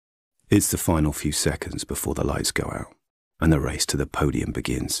It's the final few seconds before the lights go out and the race to the podium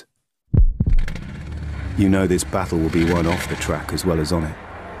begins. You know this battle will be won off the track as well as on it.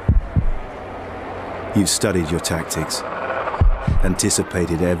 You've studied your tactics,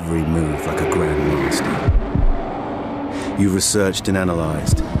 anticipated every move like a grandmaster. You've researched and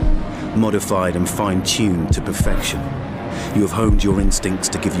analysed, modified and fine-tuned to perfection. You have honed your instincts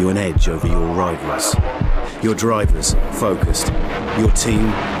to give you an edge over your rivals. Your drivers focused, your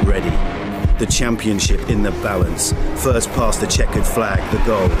team ready. The championship in the balance. First past the checkered flag, the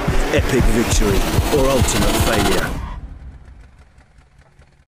goal. Epic victory or ultimate failure.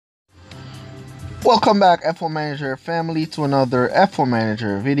 Welcome back, F1 Manager family, to another F1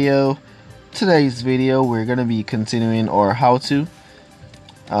 Manager video. Today's video we're going to be continuing our how-to.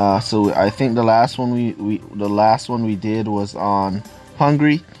 So I think the last one we did was on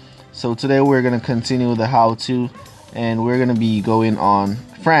Hungary. So today we're going to continue the how-to, and we're going to be going on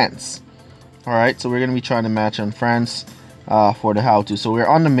France. Alright, so we're going to be trying to match on France for the how-to. So we're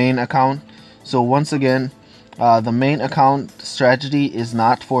on the main account. So once again, the main account strategy is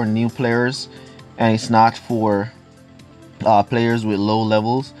not for new players, and it's not for players with low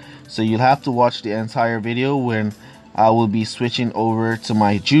levels. So you'll have to watch the entire video when I will be switching over to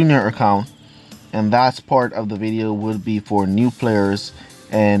my junior account, and that's part of the video would be for new players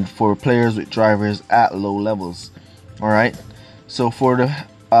and for players with drivers at low levels. Alright, so for the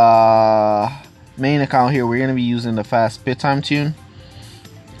main account here, we're going to be using the fast pit time tune.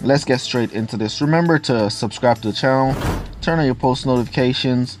 Let's get straight into this. Remember to subscribe to the channel, turn on your post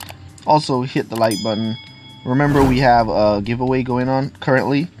notifications, also hit the like button. Remember, we have a giveaway going on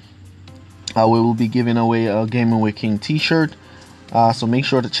currently. We will be giving away a Gaming with King t-shirt, so make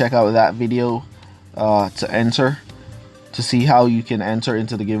sure to check out that video to enter, to see how you can enter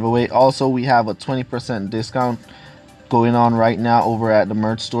into the giveaway. Also, we have a 20% discount going on right now over at the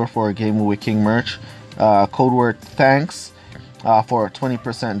merch store for Gaming with King merch. Code word thanks for a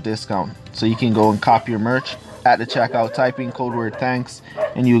 20% discount, so you can go and copy your merch at the checkout, type in code word thanks,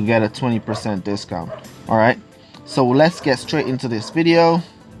 and you'll get a 20% discount. Alright, so let's get straight into this video.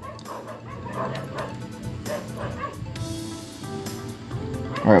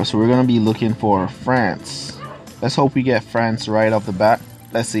 Alright, so we're gonna be looking for France. Let's hope we get France right off the bat.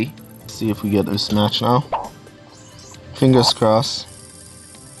 Let's see. See if we get this match now. Fingers crossed.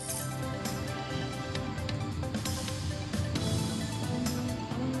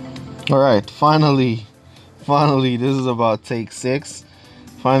 Alright, finally, this is about take 6.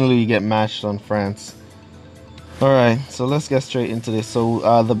 Finally we get matched on France. Alright, so let's get straight into this.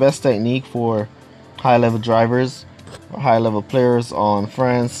 So the best technique for high level drivers or high level players on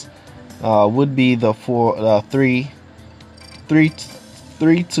France would be the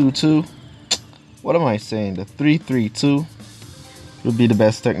 3-2-2. What am I saying? The 3-3-2 would be the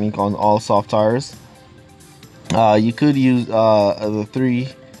best technique on all soft tires. You could use the three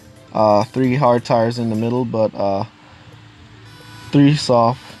hard tires in the middle, but 3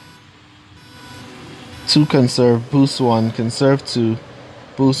 soft, 2 conserve, boost 1, conserve 2,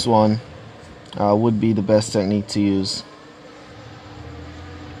 boost 1 would be the best technique to use.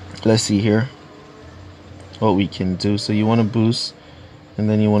 Let's see here what we can do. So you want to boost, and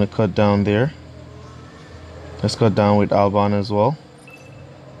then you want to cut down there. Let's cut down with Albon as well.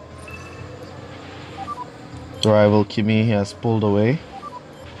 The rival Kimi has pulled away.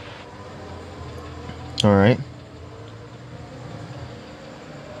 Alright,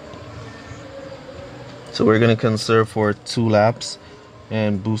 so we're going to conserve for 2 laps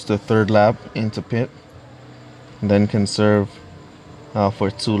and boost the 3rd lap into pit, and then conserve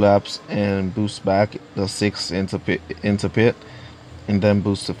for 2 laps and boost back the 6th into pit, and then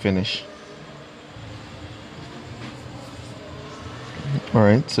boost to finish.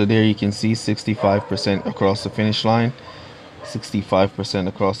 Alright, so there you can see 65% across the finish line. 65%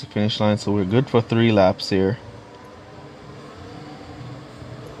 across the finish line, so we're good for 3 laps here.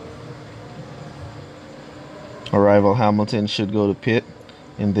 Our rival Hamilton should go to pit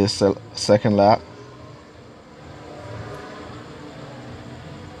in this 2nd lap.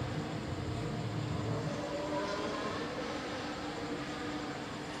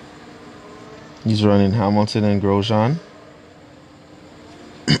 He's running Hamilton and Grosjean.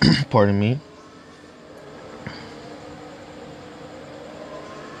 Pardon me.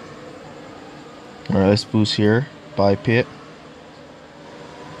 Alright, let's boost here by pit.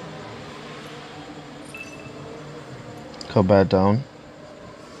 Cut back down.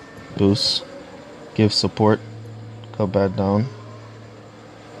 Boost. Give support. Cut back down.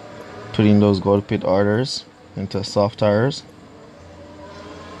 Putting those go to pit orders into soft tires.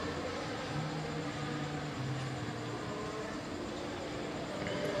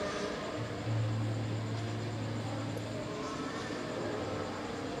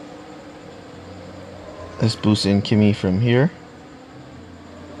 Let's boost in Kimi from here.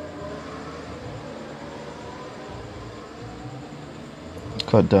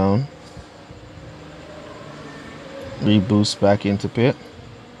 Cut down. Reboost back into pit.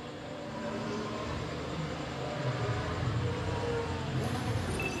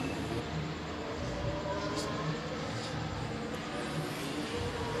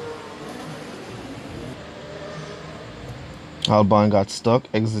 Albon got stuck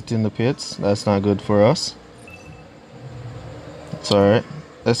exiting the pits. That's not good for us. It's alright.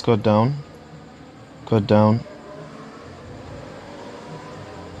 Let's cut down. Cut down.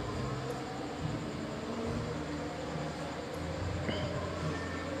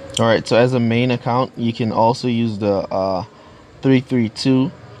 Alright, so as a main account, you can also use the 332,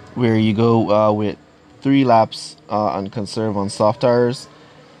 where you go with 3 laps on conserve on soft tires.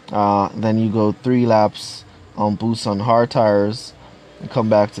 Then you go 3 laps on boost on hard tires and come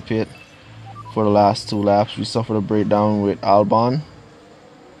back to pit for the last 2 laps. We suffered a breakdown with Albon,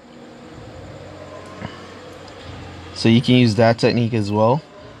 so you can use that technique as well.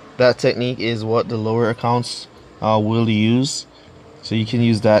 That technique is what the lower accounts will use, so you can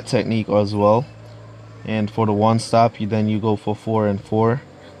use that technique as well. And for the one stop, you go for 4 and 4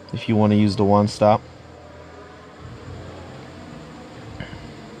 if you want to use the one stop.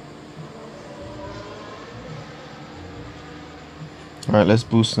 Alright, let's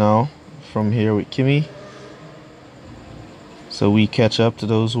boost now from here with Kimi, so we catch up to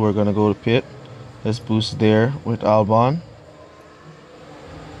those who are going to go to pit. Let's boost there with Albon.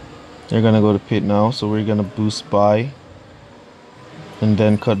 They're going to go to pit now, so we're going to boost by and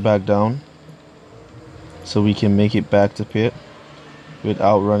then cut back down so we can make it back to pit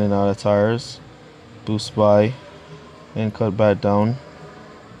without running out of tires. Boost by and cut back down.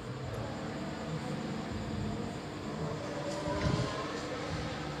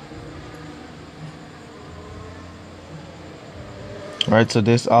 Alright, so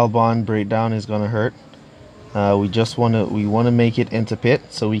this Albon breakdown is gonna hurt. We wanna make it into pit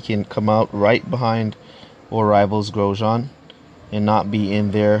so we can come out right behind our rivals Grosjean and not be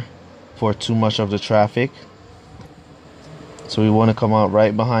in there for too much of the traffic. So we want to come out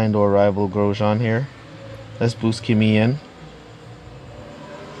right behind our rival Grosjean here. Let's boost Kimi in.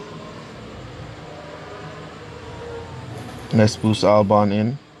 Let's boost Albon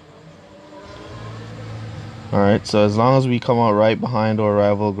in. Alright, so as long as we come out right behind our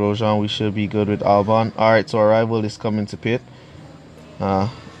rival Grosjean, we should be good with Albon. Alright, so our rival is coming to pit.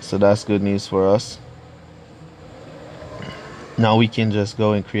 So that's good news for us. Now we can just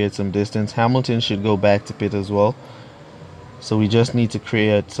go and create some distance. Hamilton should go back to pit as well. So we just need to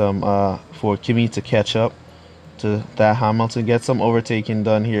create some for Kimi to catch up to that Hamilton. Get some overtaking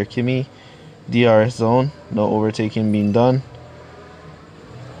done here. Kimi, DRS zone. No overtaking being done.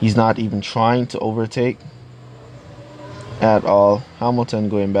 He's not even trying to overtake at all. Hamilton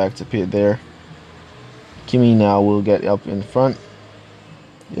going back to pit there. Kimi now will get up in front.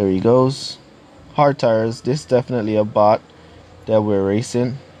 There he goes. Hard tires. This is definitely a bot that we're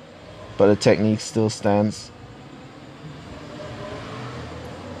racing, but the technique still stands.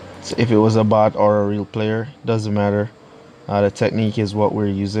 So if it was a bot or a real player, doesn't matter. The technique is what we're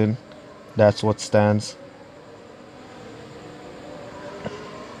using. That's what stands.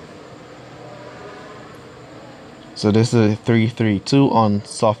 So this is a 332 on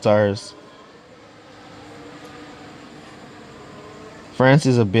soft tires. France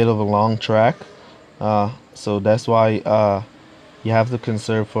is a bit of a long track, so that's why you have to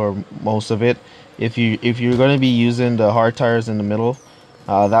conserve for most of it. If you're going to be using the hard tires in the middle,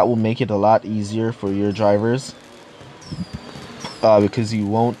 that will make it a lot easier for your drivers, because you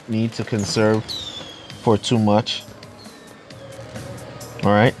won't need to conserve for too much. All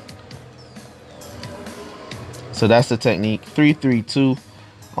right. So that's the technique. 332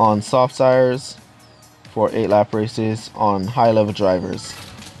 on soft tires for 8-lap races on high-level drivers.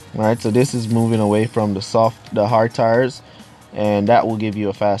 All right. So this is moving away from the hard tires, and that will give you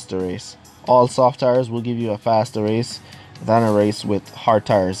a faster race. All soft tires will give you a faster race than a race with hard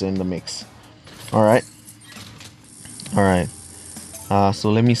tires in the mix. All right. All right. So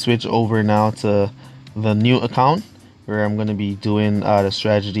let me switch over now to the new account where I'm going to be doing the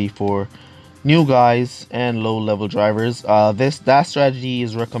strategy for new guys and low-level drivers. That strategy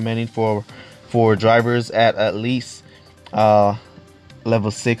is recommended for drivers at least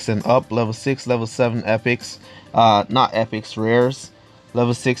level 6 and up. Level 6, level 7 epics, not epics, rares.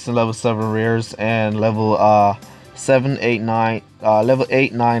 Level 6 and level 7 rares, and level 7, 8, 9, level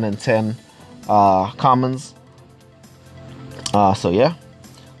 8, 9, and 10 commons. So yeah,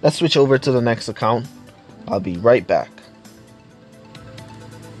 let's switch over to the next account. I'll be right back.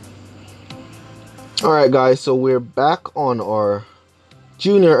 Alright guys, so we're back on our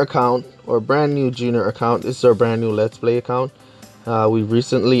junior account, or brand new junior account. This is our brand new Let's Play account. We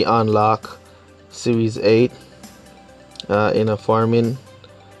recently unlocked Series 8 in a farming,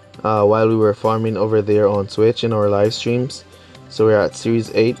 while we were farming over there on Twitch in our live streams. So we're at Series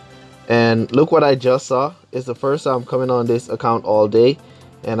 8, and look what I just saw. It's the first time I'm coming on this account all day,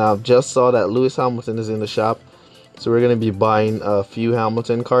 and I've just saw that Lewis Hamilton is in the shop. So we're going to be buying a few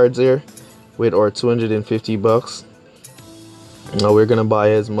Hamilton cards here with our 250 bucks. Now we're gonna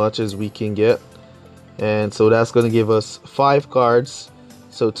buy as much as we can get, and so that's gonna give us 5 cards.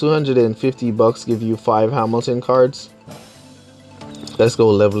 So 250 bucks give you 5 Hamilton cards. Let's go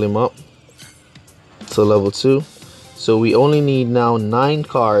level him up to level 2. So we only need now 9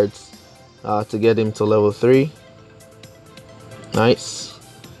 cards to get him to level 3. Nice.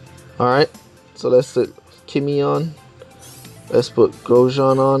 Alright, so let's put Kimi on. Let's put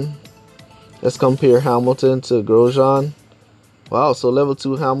Grosjean on. Let's compare Hamilton to Grosjean. Wow, so level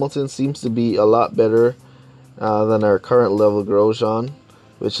 2 Hamilton seems to be a lot better than our current level Grosjean,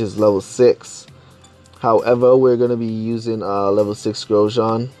 which is level 6. However, we're going to be using level 6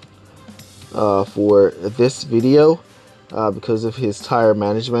 Grosjean for this video because of his tire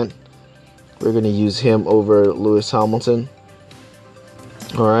management. We're going to use him over Lewis Hamilton.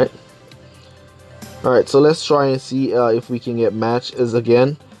 Alright, so let's try and see if we can get matches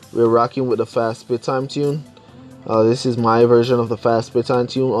again. We're rocking with the fast pit time tune. This is my version of the fast pit time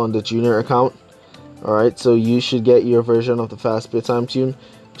tune on the junior account. Alright, so you should get your version of the fast pit time tune.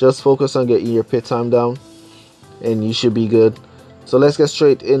 Just focus on getting your pit time down and you should be good. So let's get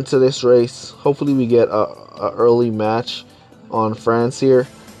straight into this race. Hopefully we get a early match on France here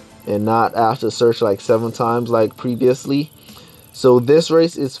and not have to search like 7 times like previously. So this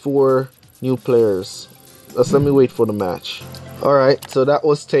race is for new players. Let me wait for the match. Alright, so that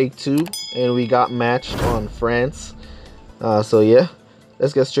was take 2 and we got matched on France. So yeah,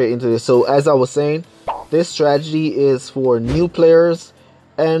 let's get straight into this. So as I was saying, this strategy is for new players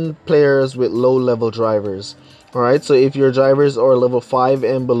and players with low level drivers. Alright, so if your drivers are level 5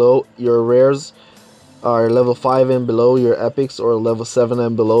 and below, your rares are level 5 and below, your epics or level 7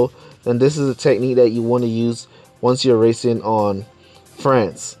 and below, then this is a technique that you want to use once you're racing on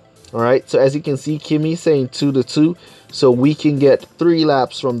France. Alright, so as you can see, Kimi saying 2 to 2, so we can get 3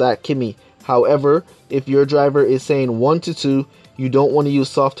 laps from that Kimi. However, if your driver is saying 1 to 2, you don't want to use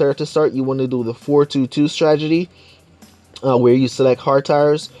soft tire to start. You want to do the 4-2-2 strategy, where you select hard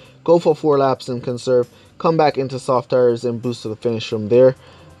tires, go for 4 laps and conserve, come back into soft tires and boost to the finish from there.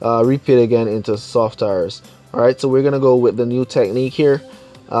 Repeat again into soft tires. Alright, so we're going to go with the new technique here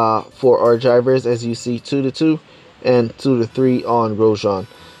for our drivers. As you see, 2 to 2 and 2 to 3 on Grosjean.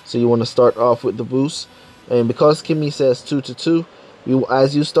 So you want to start off with the boost, and because Kimi says 2 to 2,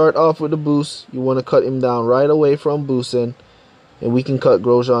 as you start off with the boost, you want to cut him down right away from boosting, and we can cut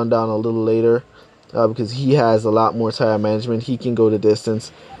Grosjean down a little later because he has a lot more tire management. He can go the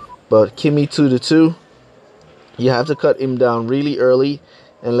distance, but Kimi 2 to 2, you have to cut him down really early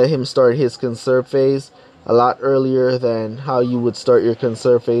and let him start his conserve phase a lot earlier than how you would start your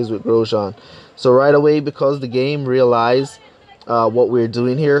conserve phase with Grosjean. So right away, because the game realized what we're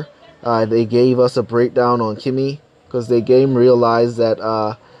doing here, they gave us a breakdown on Kimi, because the game realized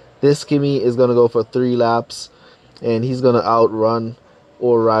that this Kimi is going to go for 3 laps and he's going to outrun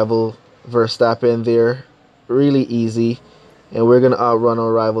or rival Verstappen there really easy, and we're going to outrun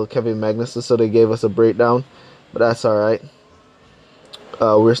our rival Kevin Magnussen. So they gave us a breakdown, but that's alright.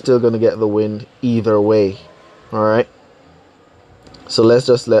 We're still going to get the win either way. Alright, so let's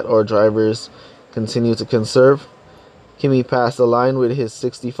just let our drivers continue to conserve. Kimi passed the line with his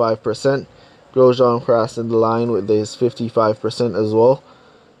 65%. Grosjean crossed in the line with his 55% as well.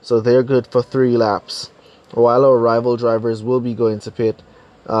 So they're good for 3 laps. While our rival drivers will be going to pit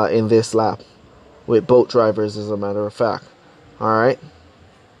in this lap. With both drivers, as a matter of fact. Alright.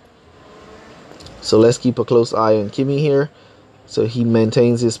 So let's keep a close eye on Kimi here. So he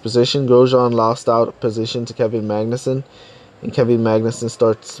maintains his position. Grosjean lost out position to Kevin Magnussen. And Kevin Magnussen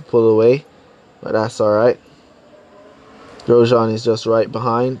starts to pull away. But that's alright. Grosjean is just right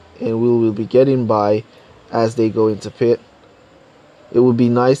behind, and we will be getting by as they go into pit. It would be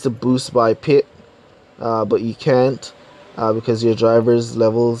nice to boost by pit, but you can't because your driver's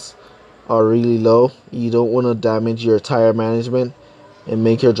levels are really low. You don't want to damage your tire management and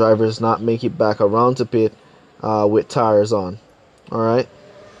make your drivers not make it back around to pit with tires on. Alright,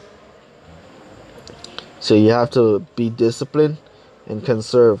 so you have to be disciplined and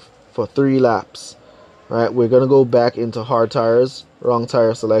conserve for 3 laps. Alright, we're going to go back into hard tires. Wrong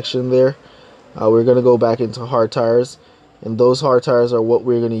tire selection there. We're going to go back into hard tires. And those hard tires are what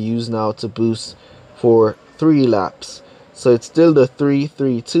we're going to use now to boost for 3 laps. So it's still the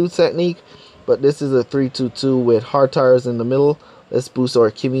 3-3-2 technique, but this is a 3-2-2 with hard tires in the middle. Let's boost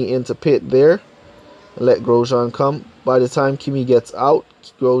our Kimi into pit there and let Grosjean come. By the time Kimi gets out,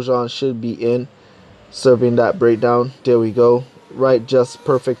 Grosjean should be in, serving that breakdown. There we go. Right, just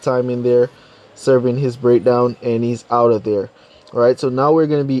perfect timing there, serving his breakdown, and he's out of there. Alright, so now we're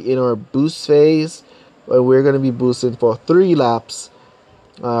going to be in our boost phase, and we're going to be boosting for 3 laps.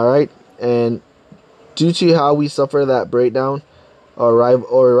 Alright, and due to how we suffer that breakdown, our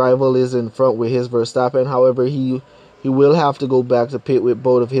rival is in front with his Verstappen. However, he will have to go back to pit with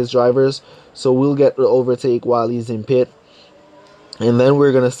both of his drivers, so we'll get the overtake while he's in pit. And then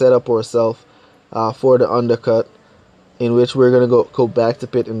we're going to set up ourselves for the undercut, in which we're going to go back to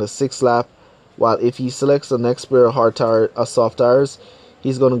pit in the 6th lap. While if he selects the next pair of soft tires,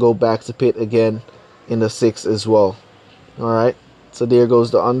 he's going to go back to pit again in the 6th as well. Alright, so there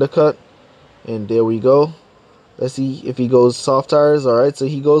goes the undercut, and there we go. Let's see if he goes soft tires. Alright, so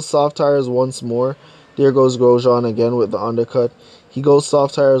he goes soft tires once more. There goes Grosjean again with the undercut. He goes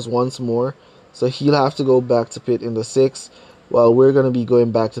soft tires once more, so he'll have to go back to pit in the 6th. While we're going to be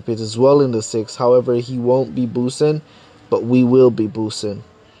going back to pit as well in the 6th. However, he won't be boosting, but we will be boosting.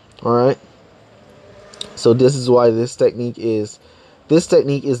 Alright, so this is why this technique is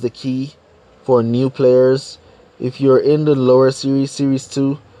the key for new players. If you're in the lower series, Series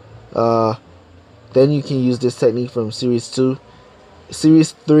 2, then you can use this technique from Series 2.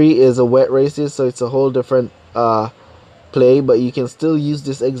 Series 3 is a wet races, so it's a whole different play, but you can still use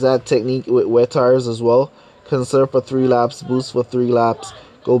this exact technique with wet tires as well. Conserve for 3 laps, boost for 3 laps,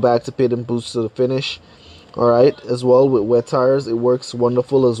 go back to pit and boost to the finish. Alright, as well with wet tires, it works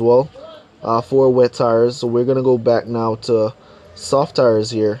wonderful as well for wet tires. So we're going to go back now to soft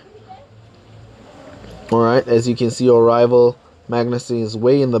tires here. Alright, as you can see, our rival Magnussen is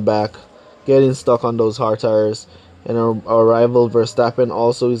way in the back, getting stuck on those hard tires. And our rival Verstappen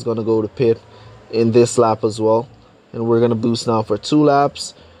also is going to go to pit in this lap as well. And we're going to boost now for 2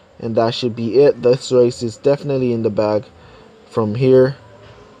 laps. And that should be it. This race is definitely in the bag from here.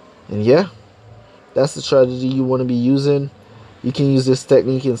 And yeah, that's the strategy you want to be using. You can use this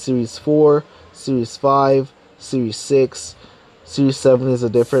technique in Series 4, Series 5, Series 6. Series 7 is a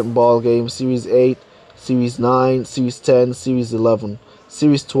different ball game. Series 8, Series 9, Series 10, Series 11,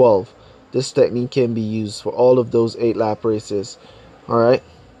 Series 12. This technique can be used for all of those 8-lap races. Alright.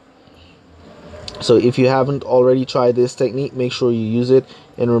 So if you haven't already tried this technique, make sure you use it.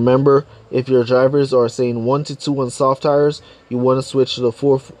 And remember, if your drivers are saying 1 to 2 on soft tires, you want to switch to the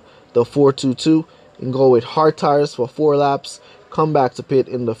 4-2-2 and go with hard tires for 4 laps. Come back to pit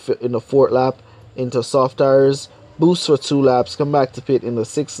in the 4th lap into soft tires. Boost for 2 laps. Come back to pit in the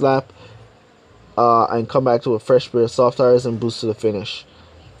 6th lap. And come back to a fresh pair of soft tires and boost to the finish.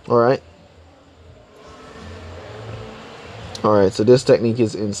 Alright. Alright, so this technique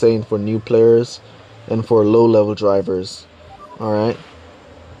is insane for new players and for low-level drivers. Alright.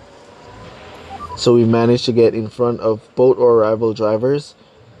 So we managed to get in front of both our rival drivers.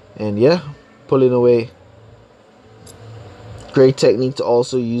 And yeah, pulling away. Great technique to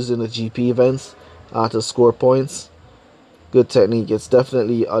also use in the GP events to score points. Good technique. It's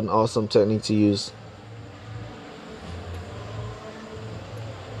definitely an awesome technique to use.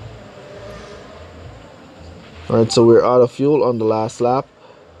 Alright, so we're out of fuel on the last lap.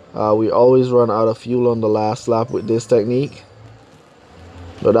 We always run out of fuel on the last lap with this technique.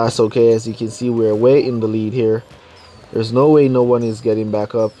 But that's okay. As you can see, we're way in the lead here. There's no way no one is getting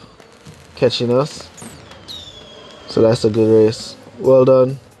back up, catching us. So that's a good race. Well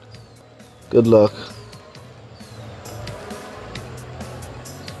done. Good luck.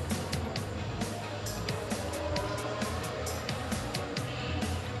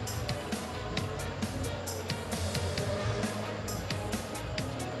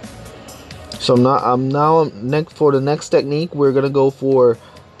 So for the next technique, we're gonna go for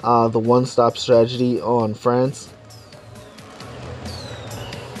the one-stop strategy on France.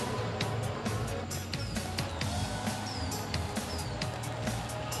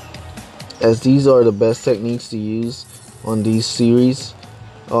 As these are the best techniques to use on these series,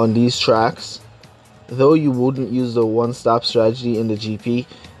 on these tracks. Though you wouldn't use the one-stop strategy in the GP,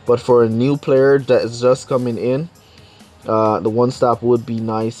 but for a new player that is just coming in, the one-stop would be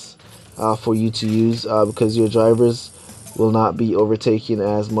nice for you to use because your drivers will not be overtaking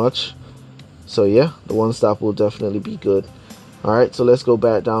as much. So yeah, the one-stop will definitely be good. Alright, so let's go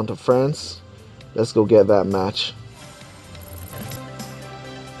back down to France. Let's go get that match.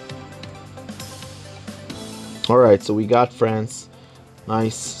 Alright, so we got France.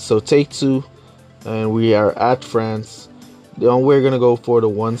 Nice. So take 2, and we are at France. Then we're gonna go for the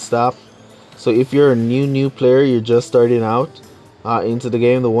one stop. So if you're a new player, you're just starting out into the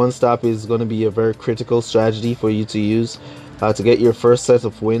game, the one stop is going to be a very critical strategy for you to use to get your first set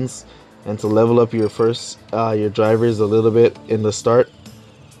of wins and to level up your your drivers a little bit in the start.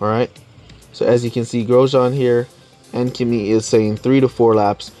 All right. So as you can see, Grosjean here and Kimi is saying 3 to 4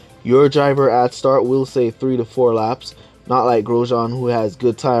 laps. Your driver at start will say 3 to 4 laps, not like Grosjean, who has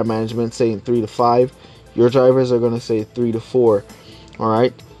good tire management, saying 3 to 5. Your drivers are going to say 3 to 4. All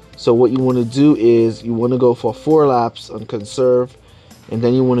right. So what you want to do is you want to go for 4 laps and conserve, and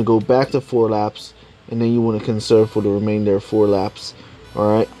then you want to go back to 4 laps, and then you want to conserve for the remainder of 4 laps.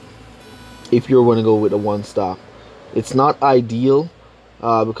 All right. If you're going to go with a one stop, it's not ideal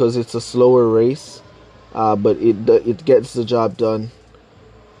because it's a slower race, but it gets the job done.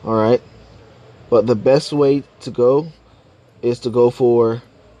 All right. But the best way to go is to go for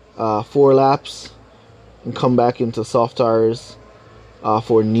 4 laps and come back into soft tires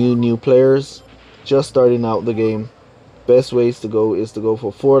for new players just starting out the game. Best ways to go is to go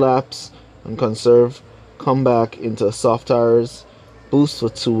for 4 laps and conserve, come back into soft tires, boost for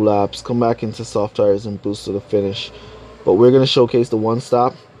 2 laps, come back into soft tires and boost to the finish. But we're going to showcase the one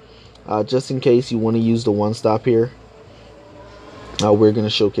stop just in case you want to use the one stop here. We're going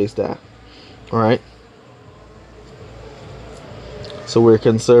to showcase that. Alright, so we're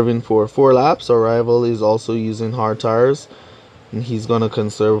conserving for 4 laps. Our rival is also using hard tires, and he's going to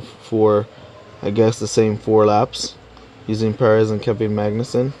conserve for, I guess, the same 4 laps using Perez and Kevin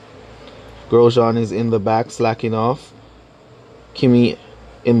Magnussen. Grosjean is in the back slacking off. Kimi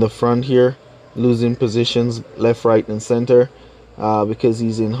in the front here losing positions left, right and center because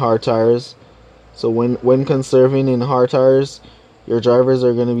he's in hard tires. So when conserving in hard tires, your drivers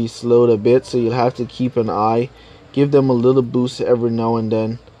are going to be slowed a bit, so you'll have to keep an eye, give them a little boost every now and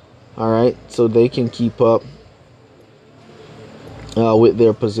then, alright, so they can keep up with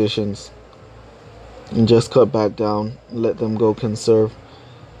their positions, and just cut back down, let them go conserve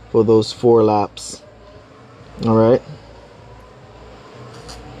for those 4 laps. Alright,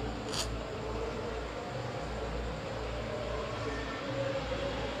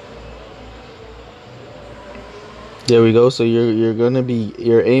 there we go. So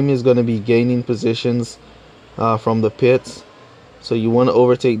your aim is gonna be gaining positions from the pits. So you want to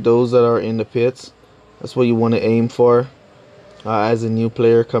overtake those that are in the pits. That's what you want to aim for as a new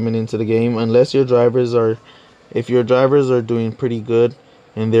player coming into the game. Unless your drivers are, if your drivers are doing pretty good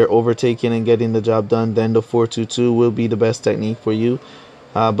and they're overtaking and getting the job done, then the 4-2-2 will be the best technique for you.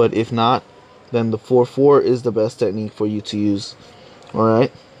 But if not, then the 4-4 is the best technique for you to use. All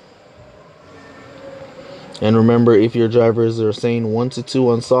right. And remember, if your drivers are saying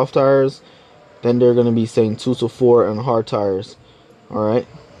 1-2 on soft tires, then they're going to be saying 2-4 on hard tires. Alright.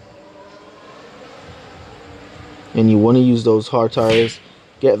 And you want to use those hard tires.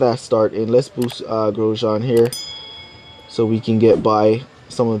 Get that start in. Let's boost Grosjean here so we can get by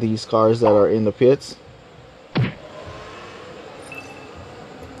some of these cars that are in the pits.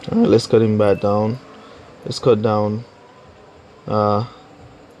 Alright, let's cut him back down. Let's cut down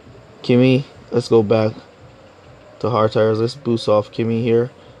Kimi. Let's go back to hard tires. Let's boost off Kimi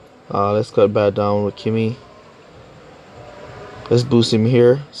here. Let's cut back down with Kimi. Let's boost him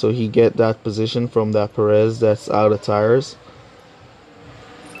here so he get that position from that Perez that's out of tires.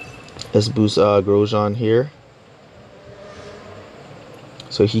 Let's boost Grosjean here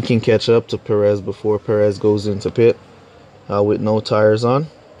so he can catch up to Perez before Perez goes into pit with no tires on.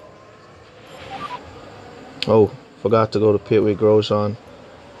 Oh, forgot to go to pit with Grosjean.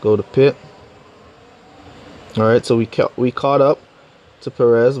 Go to pit. Alright, so we caught up to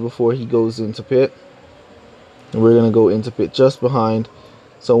Perez before he goes into pit. And we're going to go into pit just behind.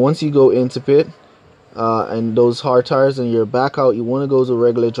 So once you go into pit and those hard tires and you're back out, you want to go to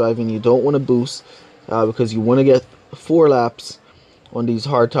regular driving. You don't want to boost because you want to get 4 laps on these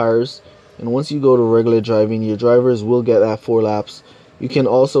hard tires. And once you go to regular driving, your drivers will get that 4 laps. You can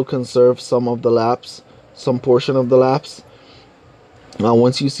also conserve some of the laps, some portion of the laps.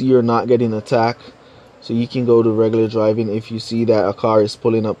 Once you see you're not getting attacked, so you can go to regular driving if you see that a car is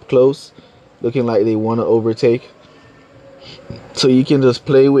pulling up close, looking like they want to overtake. So you can just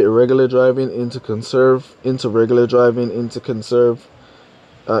play with regular driving into conserve, into regular driving, into conserve,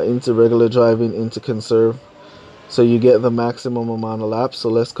 into regular driving, into conserve. So you get the maximum amount of laps. So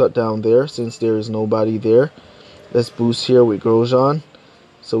let's cut down there since there is nobody there. Let's boost here with Grosjean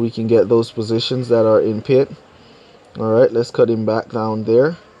so we can get those positions that are in pit. Alright, let's cut him back down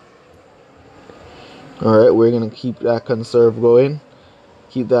there. Alright, we're going to keep that conserve going.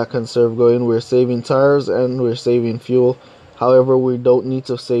 Keep that conserve going. We're saving tires and we're saving fuel. However, we don't need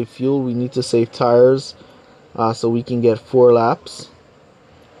to save fuel. We need to save tires so we can get 4 laps.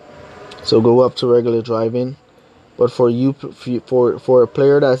 So go up to regular driving. But for a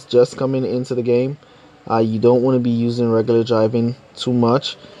player that's just coming into the game, you don't want to be using regular driving too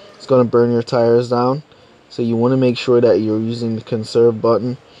much. It's going to burn your tires down. So you want to make sure that you're using the conserve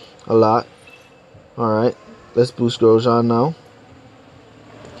button a lot. Alright, let's boost Grosjean now.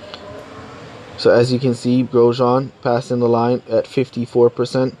 So as you can see, Grosjean passing the line at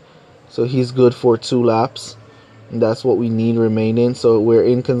 54%. So he's good for 2 laps. And that's what we need remaining. So we're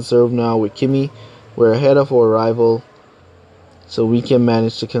in conserve now with Kimi. We're ahead of our rival. So we can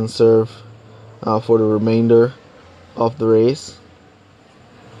manage to conserve for the remainder of the race.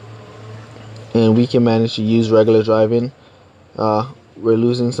 And we can manage to use regular driving. We're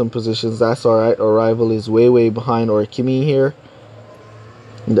losing some positions. That's alright. Our rival is way behind our Kimi here.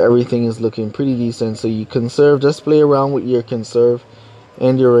 And everything is looking pretty decent. So you conserve. Just play around with your conserve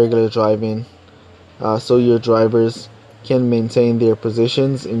and your regular driving. So your drivers can maintain their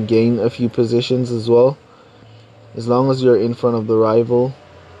positions and gain a few positions as well. As long as you're in front of the rival,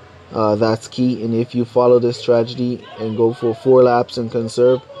 that's key. And if you follow this strategy and go for 4 laps and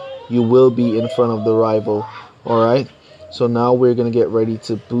conserve, you will be in front of the rival. Alright, so now we're going to get ready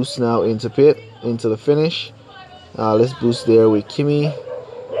to boost now into pit, into the finish. Let's boost there with Kimi.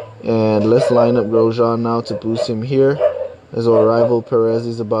 And let's line up Grosjean now to boost him here, as our rival Perez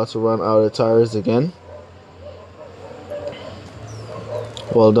is about to run out of tires again.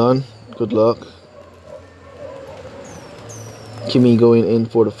 Well done. Good luck. Kimi going in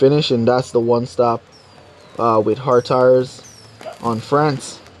for the finish, and that's the one stop with hard tires on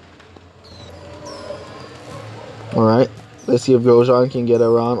France. Alright, let's see if Grosjean can get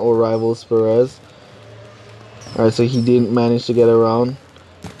around our rivals Perez. Alright, so he didn't manage to get around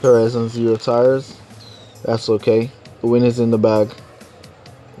Perez on 0 tires. That's okay. The win is in the bag.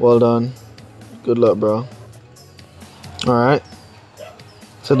 Well done. Good luck, bro. Alright.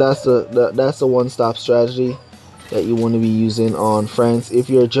 So that's the one-stop strategy that you want to be using on France. If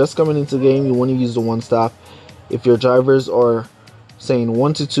you're just coming into the game, you want to use the one-stop. If your drivers are saying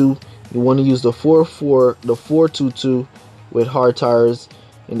 1-2, you want to use the 4-2-2 with hard tires.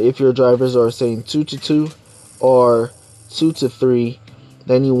 And if your drivers are saying 2-2 or 2-3,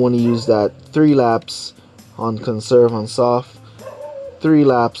 then you want to use that 3 laps on conserve on soft, 3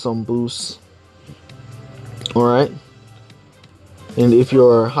 laps on boost. Alright. And if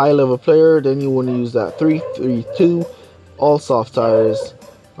you're a high level player, then you want to use that 3-3-2, all soft tires.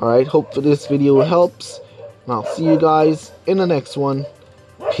 Alright, hope for this video helps. And I'll see you guys in the next one.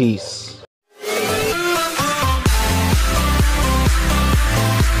 Peace.